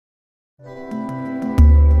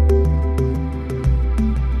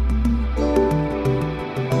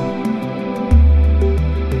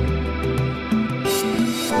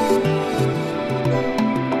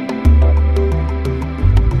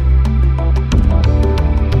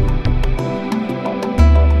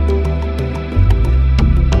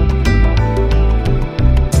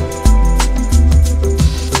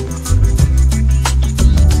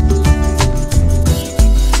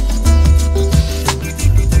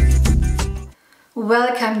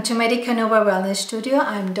Welcome to Medica Nova Wellness Studio.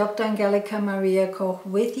 I'm Dr. Angelika Maria Koch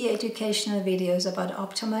with the educational videos about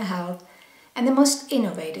optimal health and the most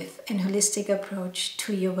innovative and holistic approach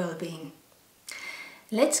to your well-being.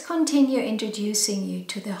 Let's continue introducing you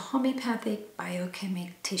to the Homeopathic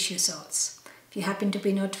Biochemic Tissue salts. If you happen to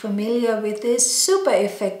be not familiar with this super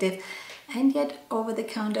effective and yet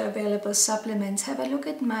over-the-counter available supplements, have a look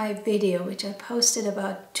at my video which I posted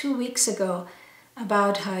about 2 weeks ago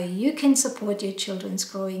about how you can support your children's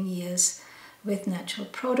growing years with natural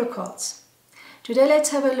protocols. Today let's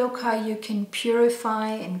have a look how you can purify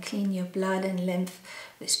and clean your blood and lymph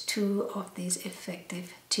with 2 of these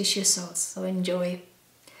effective tissue salts. So enjoy.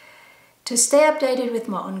 To stay updated with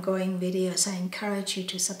my ongoing videos, I encourage you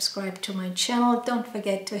to subscribe to my channel. Don't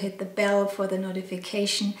forget to hit the bell for the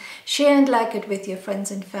notification, share and like it with your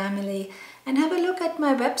friends and family, and have a look at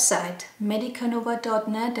my website,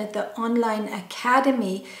 medicanova.net, at the online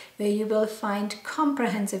academy, where you will find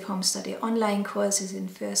comprehensive home study online courses in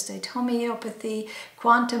first aid homeopathy,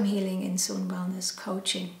 quantum healing, and soon wellness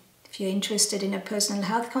coaching. If you're interested in a personal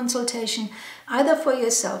health consultation, either for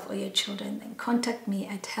yourself or your children, then contact me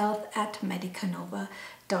at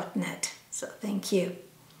health@medicanova.net. So thank you.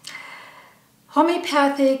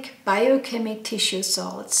 Homeopathic biochemic tissue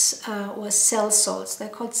salts or cell salts. They're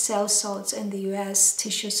called cell salts in the US,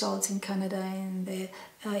 tissue salts in Canada and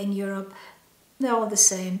in Europe. They're all the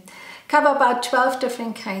same. Cover about 12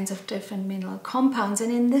 different kinds of different mineral compounds.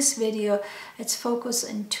 And in this video, let's focus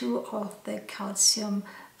on 2 of the calcium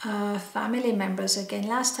family members. Again,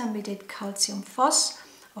 last time we did calcium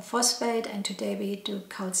phosphate, and today we do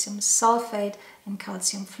calcium sulphate and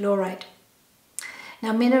calcium fluoride.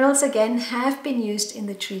 Now, minerals again have been used in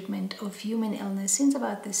the treatment of human illness since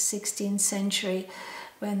about the 16th century,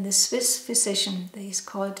 when the Swiss physician, he's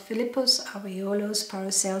called Philippus Aureolus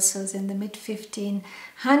Paracelsus, in the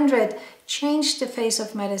mid-1500s changed the face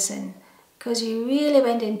of medicine because he really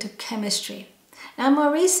went into chemistry. Now, in more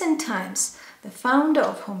recent times, the founder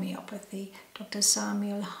of homeopathy, Dr.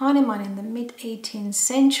 Samuel Hahnemann, in the mid-18th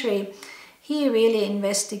century, he really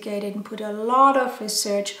investigated and put a lot of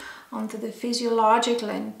research onto the physiological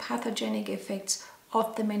and pathogenic effects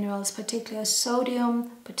of the minerals, particularly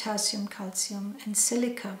sodium, potassium, calcium, and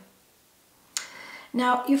silica.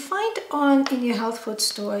 Now, you find in your health food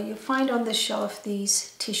store, you find on the shelf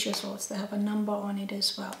these tissue salts. They have a number on it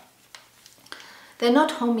as well. They're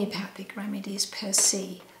not homeopathic remedies per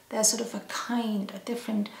se. They're sort of a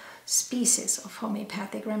different species of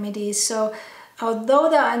homeopathic remedies. So although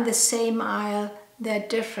they're in the same aisle, they're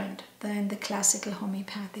different than the classical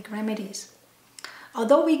homeopathic remedies.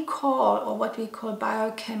 Although we call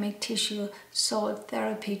biochemic tissue salt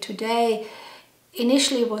therapy today,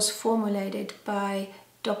 initially was formulated by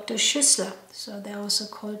Dr. Schüssler. So they're also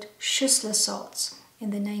called Schüssler salts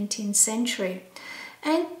in the 19th century.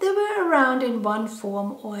 And they were around in one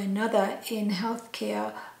form or another in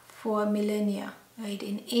healthcare for millennia. Right?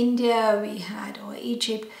 In India or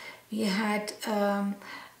Egypt, we had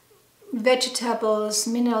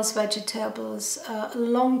minerals vegetables a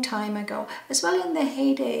long time ago. As well, in the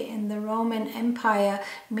heyday in the Roman Empire,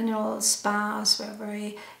 mineral spas were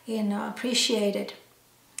very appreciated.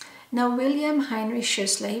 Now, William Heinrich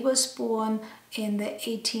Schüssler, he was born in the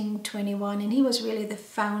 1821, and he was really the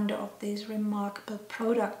founder of these remarkable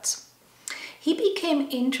products. He became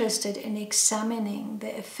interested in examining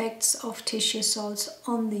the effects of tissue salts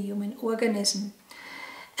on the human organism.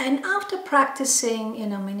 And after practicing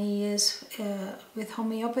many years with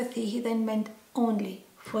homeopathy, he then went only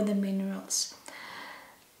for the minerals.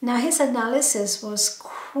 Now, his analysis was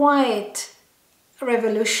quite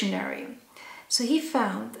revolutionary. So he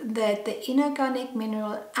found that the inorganic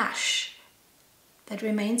mineral ash that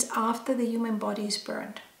remains after the human body is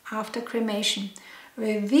burned, after cremation,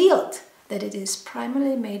 revealed that it is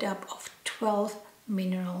primarily made up of 12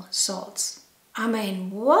 mineral salts. I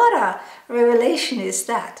mean, what a revelation is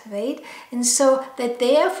that, right? And so that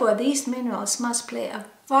therefore these minerals must play a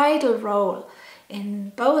vital role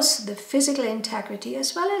in both the physical integrity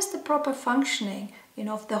as well as the proper functioning,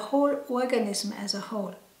 of the whole organism as a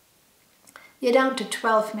whole. You're down to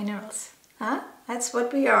 12 minerals, huh? That's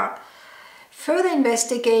what we are. Further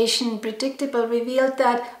investigation, predictable, revealed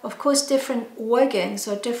that, of course, different organs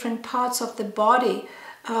or different parts of the body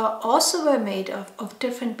also were made of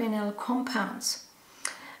different mineral compounds.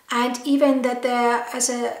 And even that there is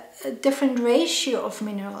a different ratio of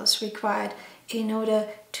minerals required in order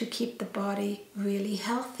to keep the body really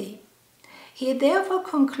healthy. He therefore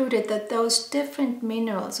concluded that those different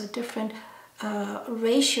minerals or different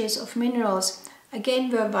ratios of minerals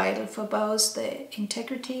again were vital for both the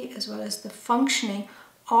integrity as well as the functioning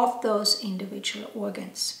of those individual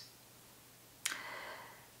organs.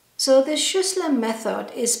 So the Schussler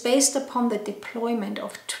method is based upon the deployment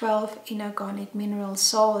of 12 inorganic mineral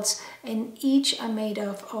salts, and each are made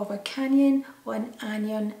of a cation or an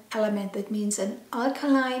anion element. That means an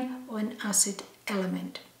alkaline or an acid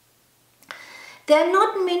element. They're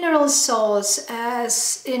not mineral salts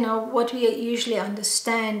as, what we usually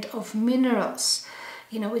understand of minerals,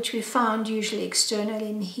 which we found usually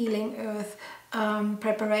externally in healing earth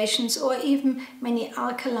preparations, or even many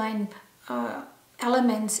alkaline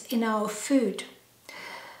elements in our food.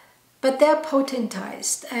 But they're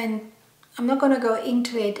potentized, and I'm not going to go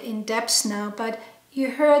into it in depth now, but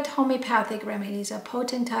you heard homeopathic remedies are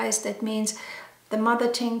potentized. That means the mother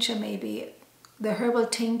tincture, maybe the herbal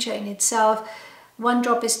tincture in itself, 1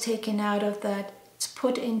 drop is taken out of that, it's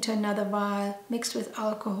put into another vial, mixed with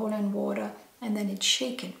alcohol and water, and then it's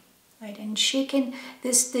shaken, right? And shaken,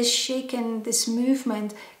 this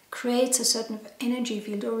movement creates a certain energy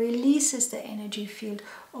field, or releases the energy field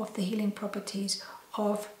of the healing properties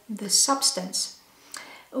of the substance.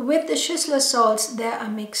 With the Schussler salts, they are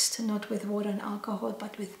mixed not with water and alcohol,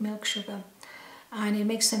 but with milk sugar, and it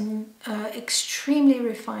makes them extremely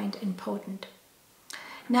refined and potent.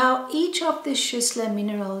 Now, each of the Schussler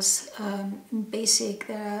minerals,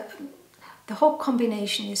 the whole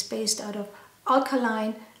combination is based out of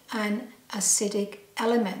alkaline and acidic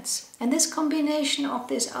elements. And this combination of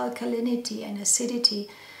this alkalinity and acidity,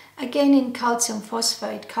 again in calcium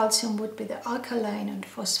phosphate, calcium would be the alkaline and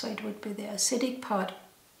phosphate would be the acidic part,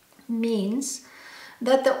 means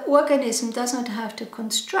that the organism does not have to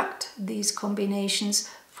construct these combinations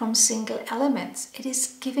from single elements. It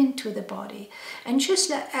is given to the body. And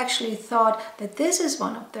Schussler actually thought that this is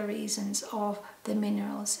one of the reasons of the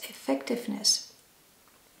minerals' effectiveness.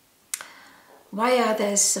 Why are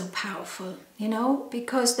they so powerful?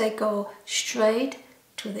 Because they go straight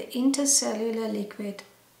to the intercellular liquid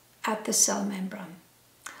at the cell membrane.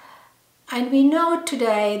 And we know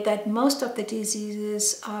today that most of the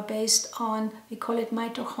diseases are based on, we call it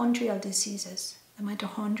mitochondrial diseases. The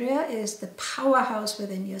mitochondria is the powerhouse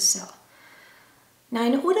within your cell. Now,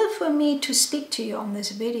 in order for me to speak to you on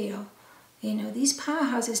this video, these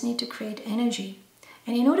powerhouses need to create energy.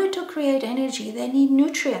 And in order to create energy, they need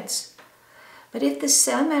nutrients. But if the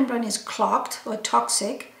cell membrane is clogged or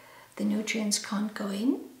toxic, the nutrients can't go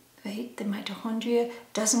in, right? The mitochondria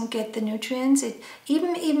doesn't get the nutrients.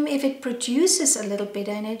 Even if it produces a little bit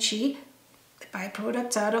of energy, the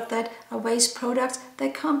byproducts out of that are waste products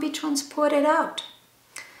that can't be transported out.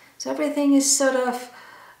 So everything is sort of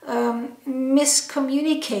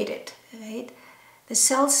miscommunicated, right? The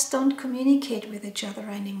cells don't communicate with each other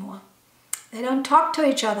anymore. They don't talk to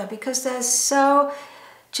each other because they're so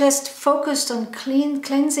just focused on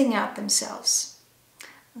cleansing out themselves.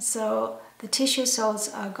 So the tissue salts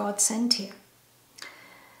are God sent here.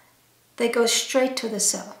 They go straight to the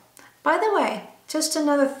cell. By the way, just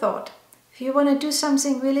another thought. If you want to do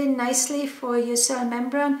something really nicely for your cell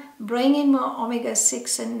membrane, bring in more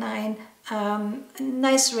omega-6 and 9, a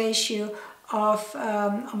nice ratio of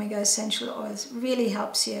omega essential oils really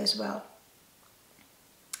helps you as well.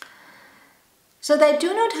 So they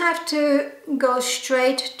do not have to go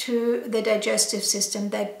straight to the digestive system,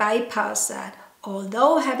 they bypass that.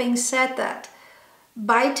 Although having said that,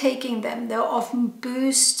 by taking them, they'll often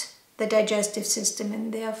boost the digestive system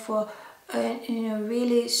and therefore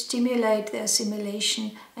really stimulate the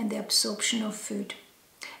assimilation and the absorption of food.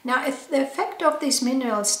 Now, if the effect of these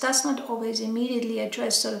minerals does not always immediately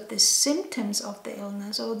address sort of the symptoms of the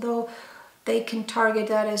illness, although they can target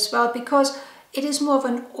that as well, because it is more of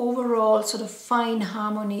an overall sort of fine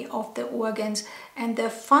harmony of the organs and the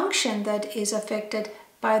function that is affected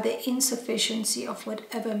by the insufficiency of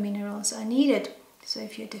whatever minerals are needed. So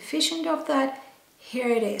if you're deficient of that, here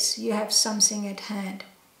it is, you have something at hand.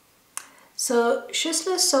 So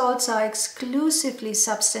Schussler salts are exclusively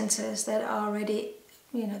substances that are already,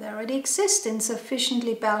 they already exist in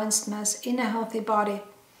sufficiently balanced mass in a healthy body.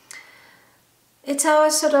 It's our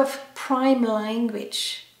sort of prime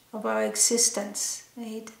language of our existence,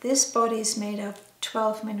 right? This body is made of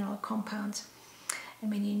 12 mineral compounds.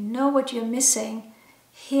 And when you know what you're missing,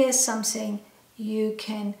 here's something you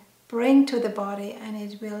can bring to the body and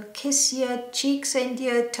it will kiss your cheeks and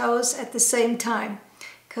your toes at the same time,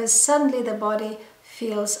 because suddenly the body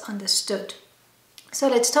feels understood. So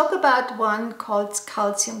let's talk about one called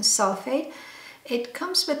calcium sulphate. It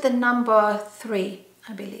comes with the number 3,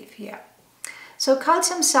 I believe, yeah. So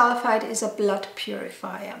calcium sulphate is a blood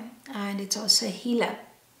purifier and it's also a healer.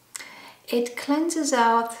 It cleanses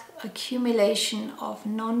out accumulation of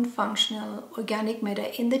non-functional organic matter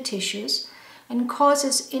in the tissues, and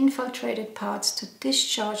causes infiltrated parts to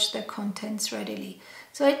discharge their contents readily.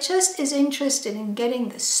 So it just is interested in getting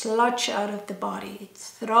the sludge out of the body. It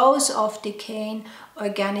throws off decaying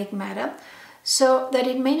organic matter so that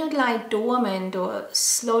it may not lie dormant or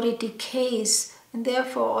slowly decays, and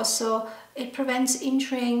therefore also it prevents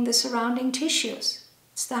injuring the surrounding tissues.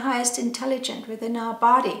 It's the highest intelligence within our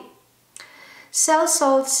body. Cell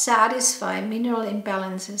salts satisfy mineral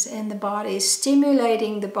imbalances in the body,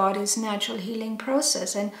 stimulating the body's natural healing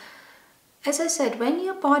process. And as I said, when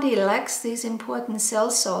your body lacks these important cell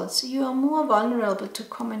salts, you are more vulnerable to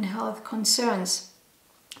common health concerns.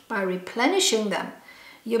 By replenishing them,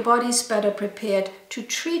 your body is better prepared to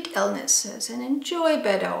treat illnesses and enjoy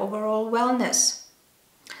better overall wellness.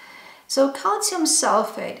 So calcium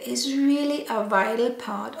sulphate is really a vital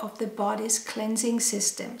part of the body's cleansing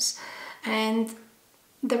systems. And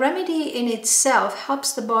the remedy in itself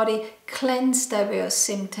helps the body cleanse diverse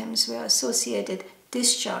symptoms with associated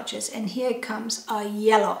discharges. And here comes a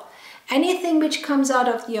yellow. Anything which comes out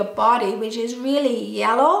of your body which is really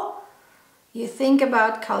yellow, you think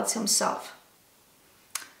about calcium sulph.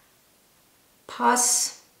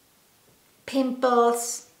 Pus,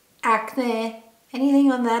 pimples, acne,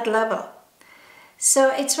 anything on that level.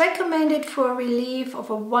 So it's recommended for relief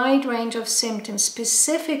of a wide range of symptoms,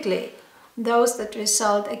 specifically those that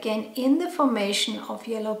result again in the formation of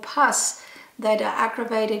yellow pus that are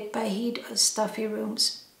aggravated by heat or stuffy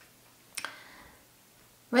rooms.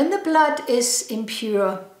 When the blood is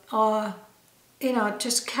impure or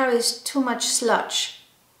just carries too much sludge,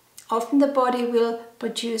 often the body will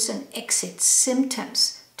produce an exit,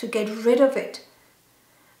 symptoms to get rid of it.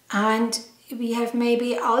 And we have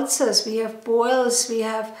maybe ulcers, we have boils, we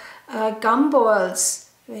have gum boils,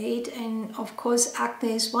 right? And of course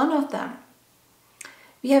acne is one of them.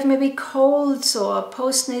 We have maybe colds or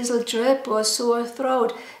postnasal drip or sore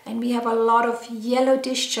throat, and we have a lot of yellow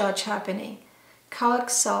discharge happening. Calc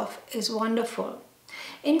sulph is wonderful.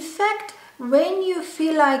 In fact, when you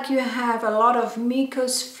feel like you have a lot of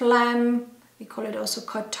mucus phlegm, we call it also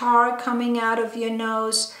catarrh, coming out of your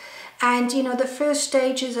nose, and the first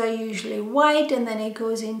stages are usually white, and then it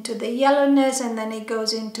goes into the yellowness, and then it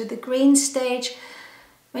goes into the green stage.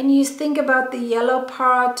 When you think about the yellow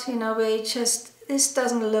part, where it just, this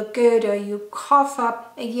doesn't look good, or you cough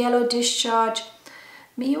up a yellow discharge,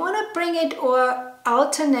 you want to bring it or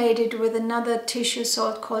alternate it with another tissue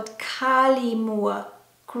salt called Kalimur.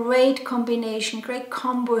 Great combination, great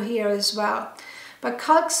combo here as well. But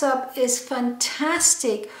calc sulph is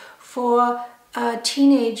fantastic for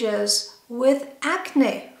teenagers with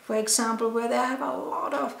acne, for example, where they have a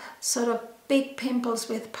lot of sort of big pimples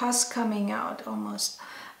with pus coming out almost.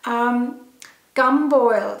 Gum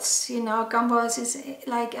boils, gum boils is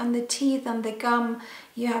like on the teeth and the gum,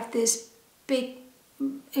 you have this big,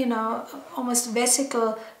 almost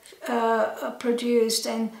vesicle produced,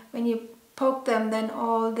 and when you poke them, then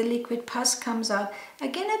all the liquid pus comes out.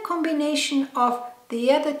 Again, a combination of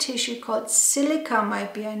the other tissue called silica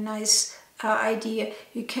might be a nice idea.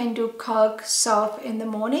 You can do calc sulph in the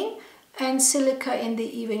morning and silica in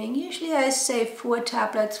the evening. Usually I say 4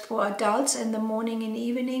 tablets for adults in the morning and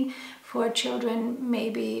evening. For children,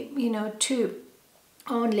 maybe, 2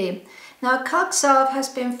 only. Now, calc sulph has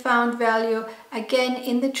been found value again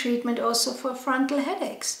in the treatment also for frontal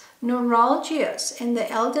headaches, neuralgias in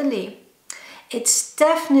the elderly. It's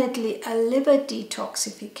definitely a liver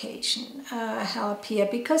detoxification help here,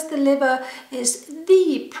 because the liver is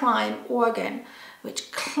the prime organ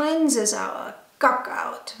which cleanses our gunk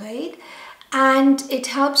out, right? And it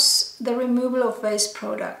helps the removal of waste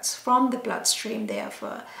products from the bloodstream,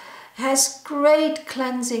 therefore. Has great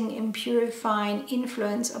cleansing and purifying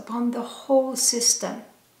influence upon the whole system.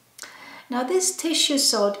 Now this tissue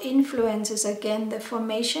salt influences again the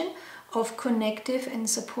formation of connective and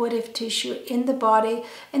supportive tissue in the body,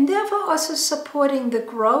 and therefore also supporting the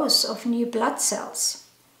growth of new blood cells.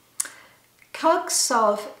 Calc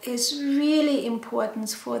sulph is really important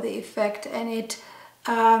for the effect, and it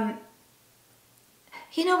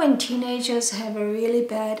when teenagers have a really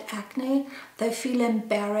bad acne, they feel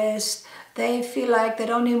embarrassed, they feel like they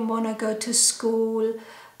don't even want to go to school.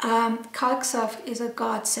 Calc sulph is a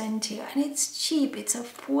godsend here, and it's cheap, it's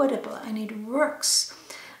affordable, and it works.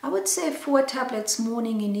 I would say 4 tablets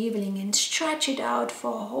morning and evening, and stretch it out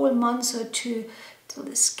for a whole month or 2 till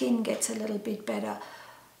the skin gets a little bit better.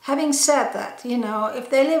 Having said that, if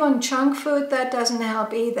they live on junk food, that doesn't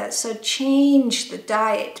help either. So change the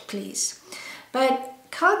diet, please. But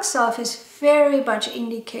calc sulph is very much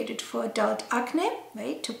indicated for adult acne,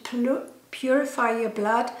 right? To purify your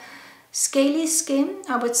blood. Scaly skin,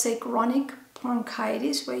 I would say chronic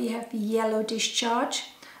bronchitis, where you have yellow discharge.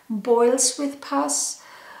 boils with pus,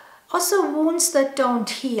 also wounds that don't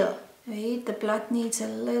heal, right? The blood needs a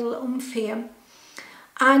little oomph here.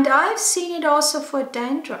 And I've seen it also for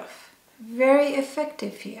dandruff, very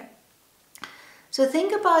effective here. So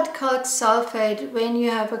think about calc sulphate when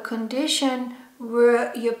you have a condition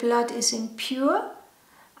where your blood is impure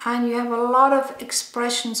and you have a lot of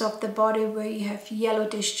expressions of the body where you have yellow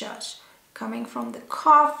discharge coming from the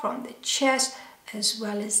cough, from the chest, as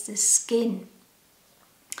well as the skin.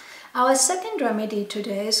 Our second remedy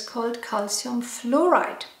today is called calcium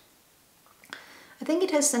fluoride. I think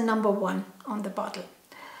it has the number 1 on the bottle.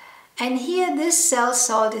 And here this cell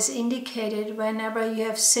salt is indicated whenever you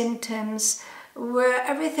have symptoms where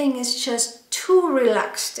everything is just too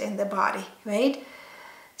relaxed in the body, right?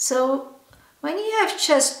 So when you have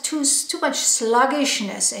just too much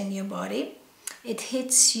sluggishness in your body, it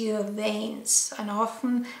hits your veins, and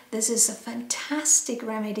often this is a fantastic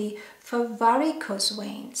remedy for varicose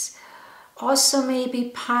veins. Also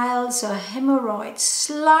maybe piles or hemorrhoids,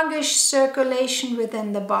 sluggish circulation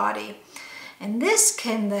within the body. And this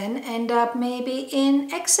can then end up maybe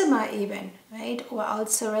in eczema even, right? Or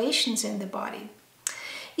ulcerations in the body.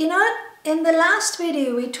 You know, in the last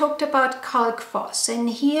video we talked about calc phos, and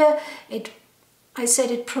here I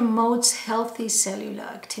said it promotes healthy cellular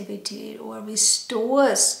activity or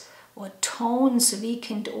restores or tones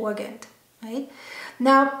weakened organs, right?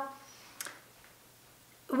 Now,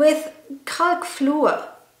 with calc fluor,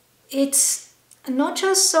 it's not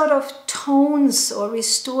just sort of tones or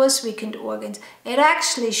restores weakened organs, it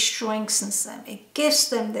actually strengthens them. It gives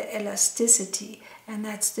them the elasticity, and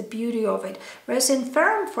that's the beauty of it. Whereas in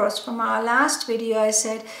ferrum phos, from our last video, I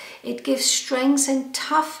said it gives strength and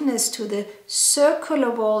toughness to the circular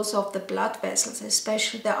walls of the blood vessels,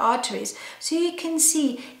 especially the arteries. So you can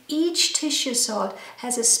see each tissue salt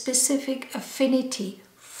has a specific affinity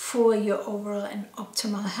for your overall and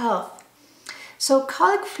optimal health. So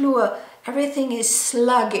calc fluor, everything is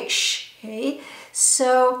sluggish, okay?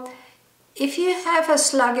 So if you have a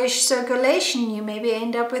sluggish circulation, you maybe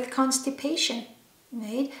end up with constipation,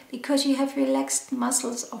 right? Because you have relaxed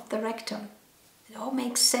muscles of the rectum. It all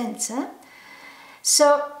makes sense, huh?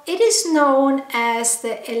 So it is known as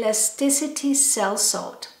the elasticity cell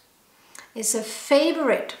salt. It's a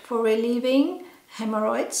favorite for relieving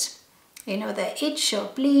hemorrhoids. You know, they itch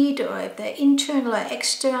or bleed, or if they're internal or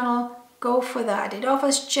external, go for that. It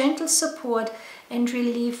offers gentle support and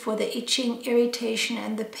relief for the itching, irritation,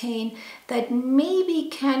 and the pain that maybe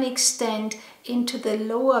can extend into the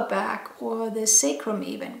lower back or the sacrum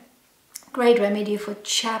even. Great remedy for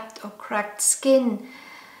chapped or cracked skin.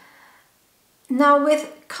 Now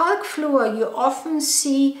with calc fluor, you often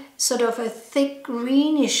see sort of a thick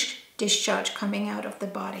greenish discharge coming out of the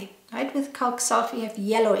body, right? With calc sulphate, you have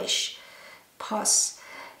yellowish pus.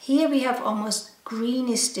 Here we have almost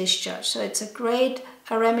greenish discharge. So it's a great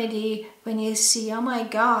remedy when you see, oh my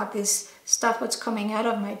God, this stuff what's coming out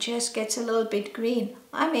of my chest gets a little bit green.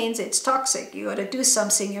 That means it's toxic. You got to do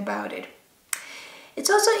something about it. It's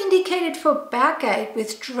also indicated for backache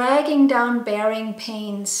with dragging down bearing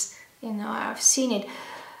pains. You know, I've seen it.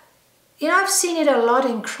 You know, I've seen it a lot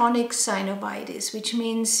in chronic synovitis, which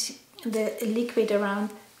means the liquid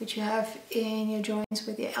around which you have in your joints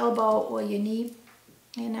with your elbow or your knee.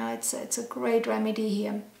 You know, it's a great remedy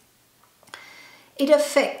here. It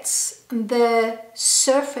affects the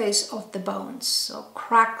surface of the bones, so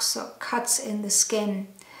cracks or cuts in the skin.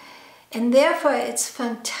 And therefore it's a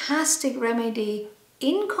fantastic remedy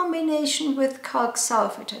in combination with calc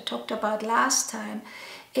sulphate I talked about last time,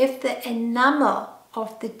 if the enamel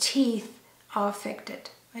of the teeth are affected.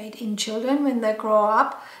 Right? In children, when they grow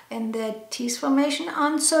up and their teeth formation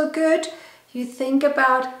aren't so good, you think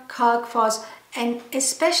about calc phos, and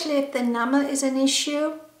especially if the enamel is an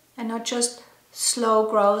issue and not just slow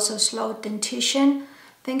growth or slow dentition,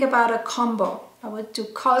 think about a combo. I would do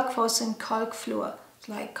calc phos and calc fluor. It's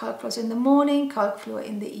like calc phos in the morning, calc fluor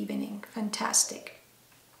in the evening. Fantastic.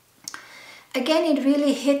 Again, it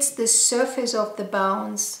really hits the surface of the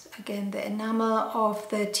bones. Again, the enamel of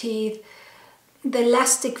the teeth, the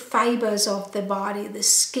elastic fibers of the body, the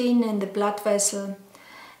skin and the blood vessel.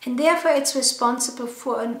 And therefore it's responsible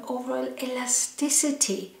for an overall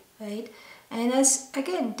elasticity, right? And as,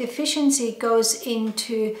 again, deficiency goes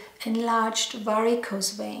into enlarged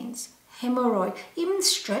varicose veins, hemorrhoid, even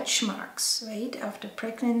stretch marks, right, after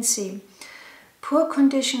pregnancy. Poor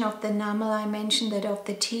condition of the enamel, I mentioned that, of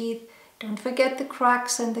the teeth. Don't forget the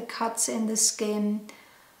cracks and the cuts in the skin.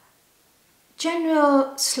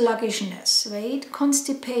 General sluggishness, right?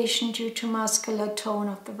 Constipation due to muscular tone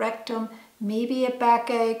of the rectum, maybe a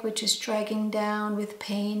backache which is dragging down with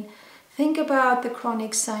pain. Think about the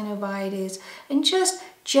chronic synovitis and just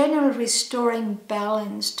general restoring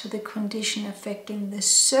balance to the condition affecting the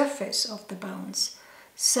surface of the bones.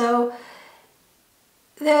 So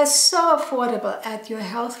they're so affordable at your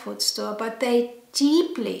health food store, but they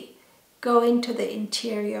deeply go into the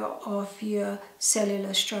interior of your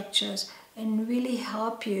cellular structures and really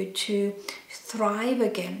help you to thrive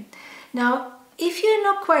again. Now, if you're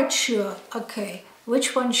not quite sure, okay,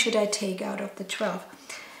 which one should I take out of the 12?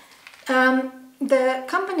 The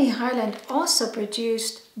company Highland also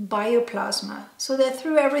produced bioplasma, so they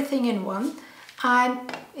threw everything in one,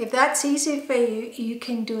 and if that's easy for you, you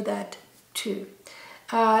can do that too.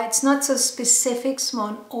 It's not so specific, it's more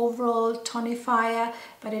an overall tonifier,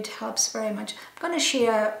 but it helps very much. I'm going to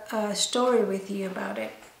share a story with you about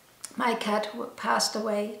it. My cat who passed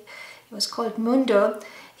away, he was called Mundo.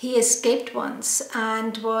 He escaped once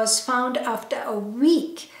and was found after a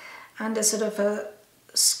week under sort of a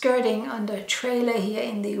skirting under a trailer here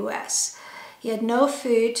in the US. He had no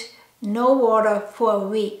food, no water for a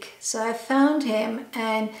week. So I found him,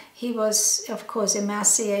 and he was, of course,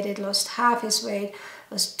 emaciated, lost half his weight,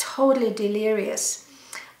 was totally delirious.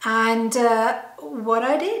 And what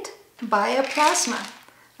I did, bioplasma.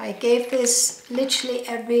 I gave this literally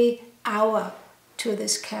every hour to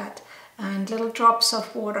this cat, and little drops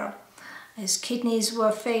of water. His kidneys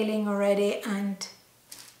were failing already, and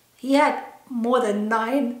he had more than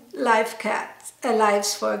 9 lives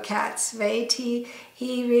for cats. Wait, he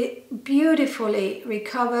beautifully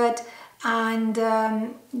recovered and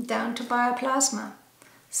down to bioplasma.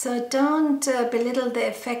 So don't belittle the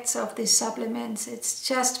effects of these supplements. It's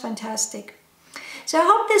just fantastic. So I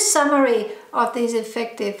hope this summary of this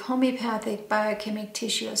effective homeopathic biochemic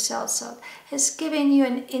tissue or cell salt has given you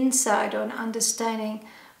an insight on understanding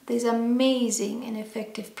these amazing and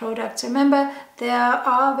effective products. Remember, they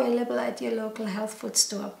are available at your local health food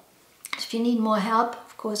store. If you need more help,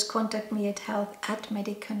 of course, contact me at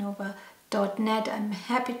health@medicanova.net. I'm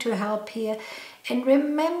happy to help here. And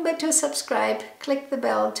remember to subscribe, click the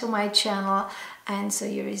bell to my channel, and so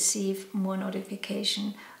you receive more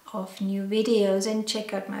notification of new videos, and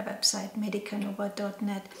check out my website,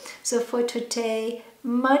 medicanova.net. So for today,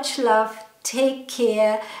 much love, take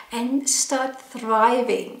care, and start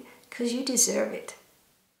thriving, because you deserve it.